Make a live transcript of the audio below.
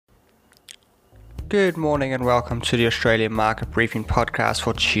Good morning and welcome to the Australian Market Briefing Podcast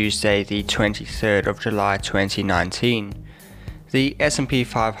for Tuesday, the 23rd of July 2019. The S&P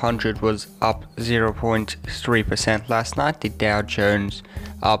 500 was up 0.3% last night, the Dow Jones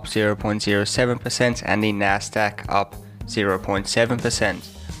up 0.07% and the Nasdaq up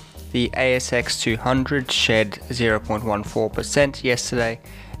 0.7%. The ASX 200 shed 0.14% yesterday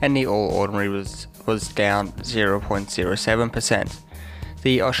and the All Ordinary was down 0.07%.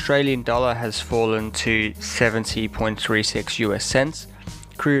 The Australian dollar has fallen to 70.36 US cents.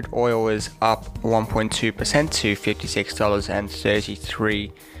 Crude oil is up 1.2% to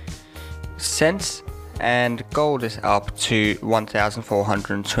 $56.33, and gold is up to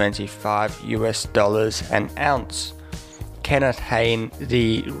 $1,425 US dollars an ounce. Kenneth Hayne,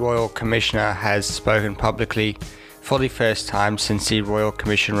 the Royal Commissioner, has spoken publicly for the first time since the Royal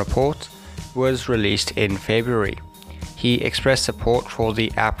Commission report was released in February. He expressed support for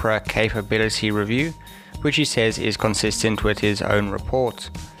the APRA capability review, which he says is consistent with his own report.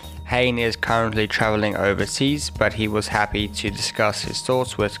 Hayne is currently travelling overseas, but he was happy to discuss his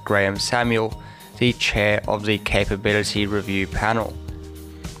thoughts with Graham Samuel, the chair of the capability review panel.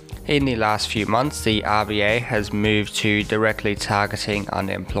 In the last few months, the RBA has moved to directly targeting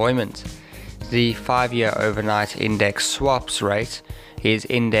unemployment. The 5-year overnight index swaps rate is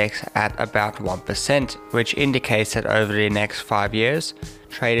indexed at about 1%, which indicates that over the next 5 years,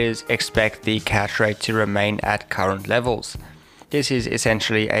 traders expect the cash rate to remain at current levels. This is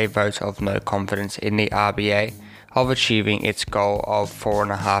essentially a vote of no confidence in the RBA of achieving its goal of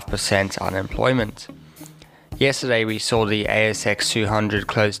 4.5% unemployment. Yesterday we saw the ASX 200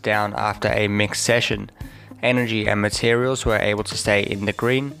 close down after a mixed session. Energy and materials were able to stay in the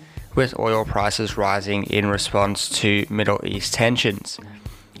green, with oil prices rising in response to Middle East tensions.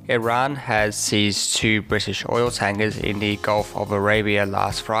 Iran has seized 2 British oil tankers in the Gulf of Arabia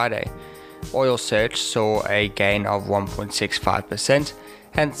last Friday. Oil Search saw a gain of 1.65%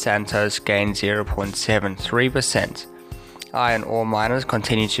 and Santos gained 0.73%. Iron ore miners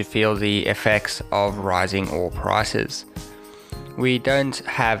continue to feel the effects of rising ore prices. We don't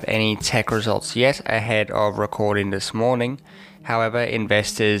have any tech results yet ahead of recording this morning. However,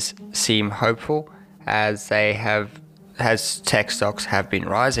 investors seem hopeful as tech stocks have been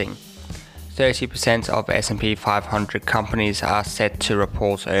rising. 30% of S&P 500 companies are set to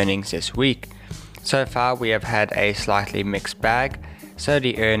report earnings this week. So far, we have had a slightly mixed bag, so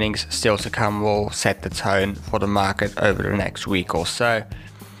the earnings still to come will set the tone for the market over the next week or so.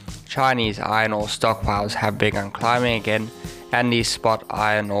 Chinese iron ore stockpiles have begun climbing again, and the spot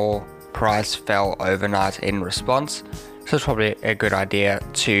iron ore price fell overnight in response. So it's probably a good idea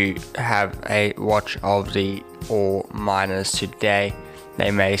to have a watch of the ore miners today. They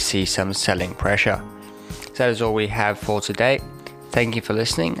may see some selling pressure. So that is all we have for today. Thank you for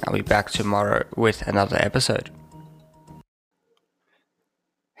listening. I'll be back tomorrow with another episode.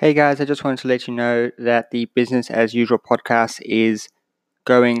 Hey guys, I just wanted to let you know that the Business as Usual podcast is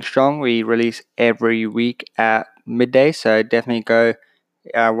going strong. We release every week at midday, so definitely go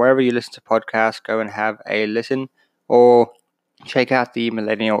wherever you listen to podcasts, go and have a listen, or check out the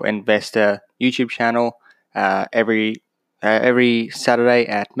Millennial Investor YouTube channel. Every Saturday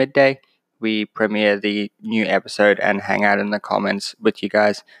at midday, we premiere the new episode and hang out in the comments with you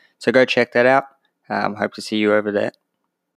guys. So go check that out. Hope to see you over there.